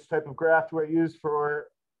then which type of graph do I use for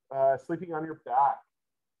sleeping on your back?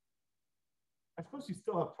 I suppose you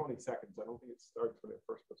still have 20 seconds. I don't think it starts when it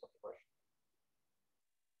first puts up the question.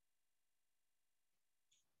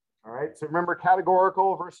 All right, so remember,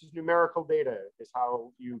 categorical versus numerical data is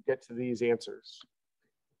how you get to these answers.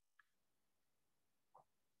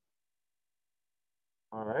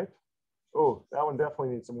 All right. Oh, that one definitely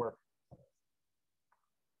needs some work.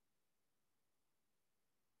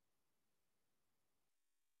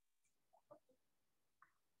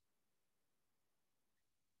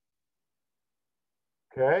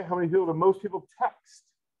 Okay, how many people do most people text?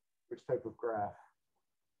 Which type of graph?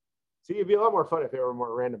 See, it'd be a lot more fun if they were more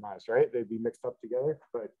randomized, right? They'd be mixed up together,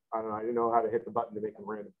 but I don't know. I didn't know how to hit the button to make them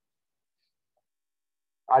random.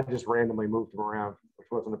 I just randomly moved them around, which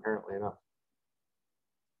wasn't apparently enough.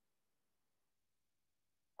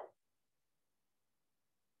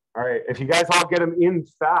 All right, if you guys all get them in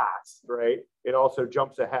fast, right, it also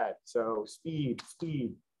jumps ahead. So speed.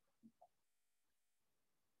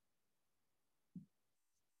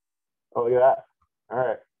 Oh, look at that. All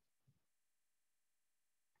right.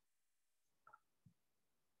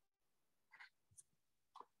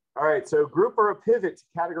 All right, so group or a pivot to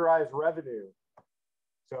categorize revenue.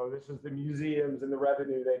 So this is the museums and the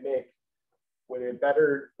revenue they make. Would it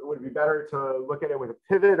be better to look at it with a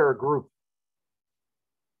pivot or a group?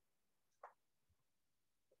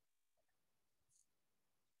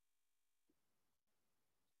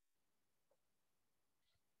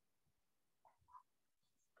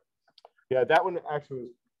 Yeah, that one actually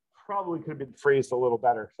probably could have been phrased a little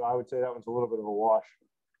better. So I would say that one's a little bit of a wash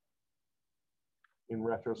in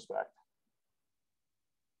retrospect.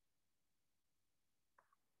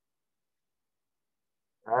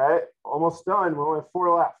 All right, almost done. We only have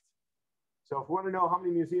 4 left. So if we want to know how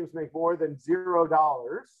many museums make more than $0,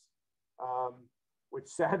 which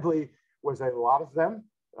sadly was a lot of them,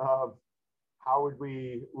 how would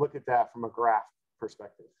we look at that from a graph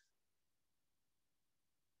perspective?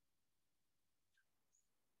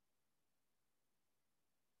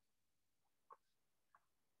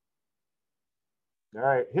 All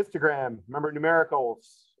right, histogram. Remember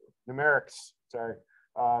numerics. Sorry,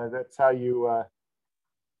 that's how you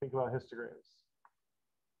think about histograms.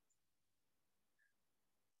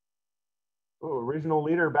 Oh, original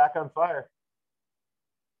leader back on fire.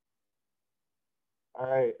 All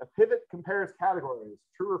right, a pivot compares categories.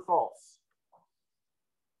 True or false?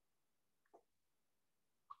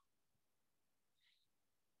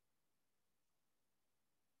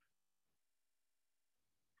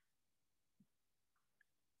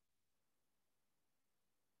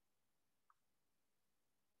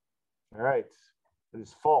 All right, it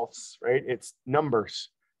is false, right? It's numbers.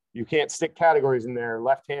 You can't stick categories in there.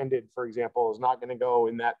 Left-handed, for example, is not going to go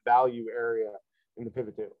in that value area in the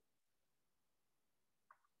pivot table.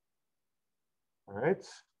 All right.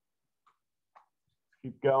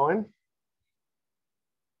 Keep going.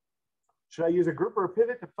 Should I use a group or a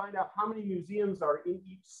pivot to find out how many museums are in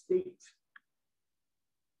each state?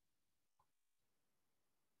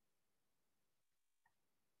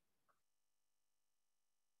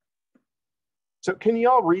 So can you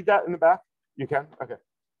all read that in the back? You can? Okay.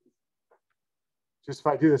 Just if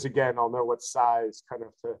I do this again, I'll know what size kind of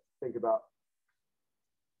to think about.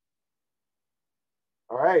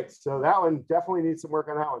 All right, so that one definitely needs some work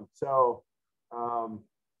on that one. So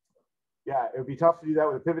yeah, it would be tough to do that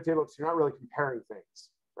with a pivot table because you're not really comparing things,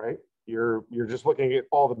 right? You're just looking at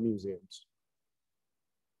all the museums.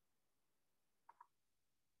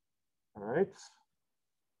 All right.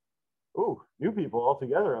 Ooh, new people all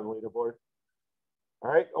together on the leaderboard.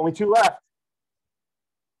 All right, only 2 left.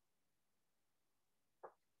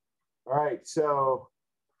 All right, so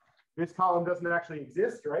this column doesn't actually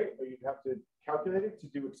exist, right? But you'd have to calculate it to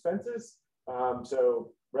do expenses.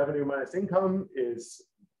 So revenue minus income is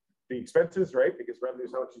the expenses, right? Because revenue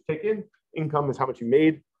is how much you take in, income is how much you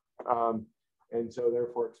made, and so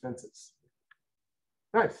therefore expenses.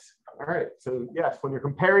 Nice. All right. So yes, when you're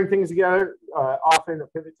comparing things together, often a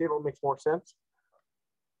pivot table makes more sense.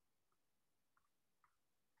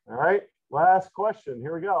 All right. Last question.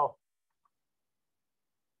 Here we go.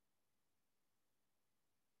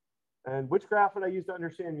 And which graph would I use to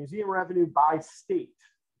understand museum revenue by state?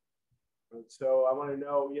 And so I want to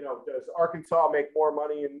know, does Arkansas make more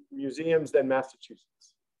money in museums than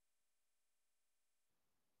Massachusetts?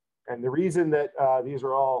 And the reason that these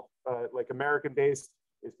are all like American based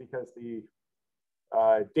is because the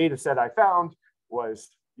data set I found was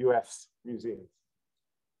US museums.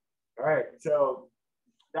 All right, so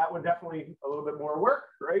that would definitely a little bit more work,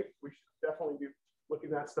 right? We should definitely be looking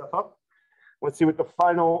that stuff up. Let's see what the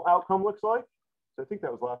final outcome looks like. So I think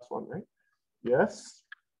that was the last one, right? Yes.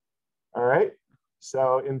 All right.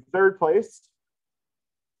 So in 3rd place,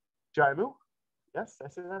 Jaimu. Yes, I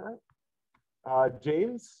said that right.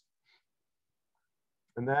 James.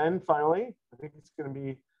 And then finally, I think it's going to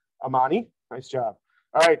be Amani. Nice job.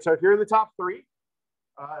 All right. So if you're in the top 3,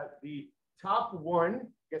 the top 1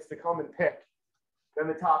 gets to come and pick. Then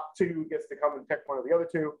the top 2 gets to come and pick one of the other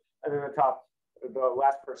 2. And then the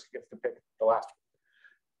last person gets to pick the last one.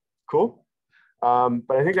 Cool.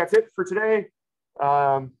 But I think that's it for today.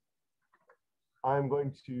 I'm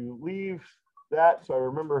going to leave that so I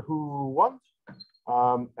remember who won.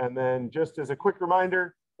 And then just as a quick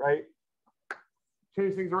reminder, right,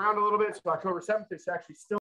 change things around a little bit. So October 7th is actually still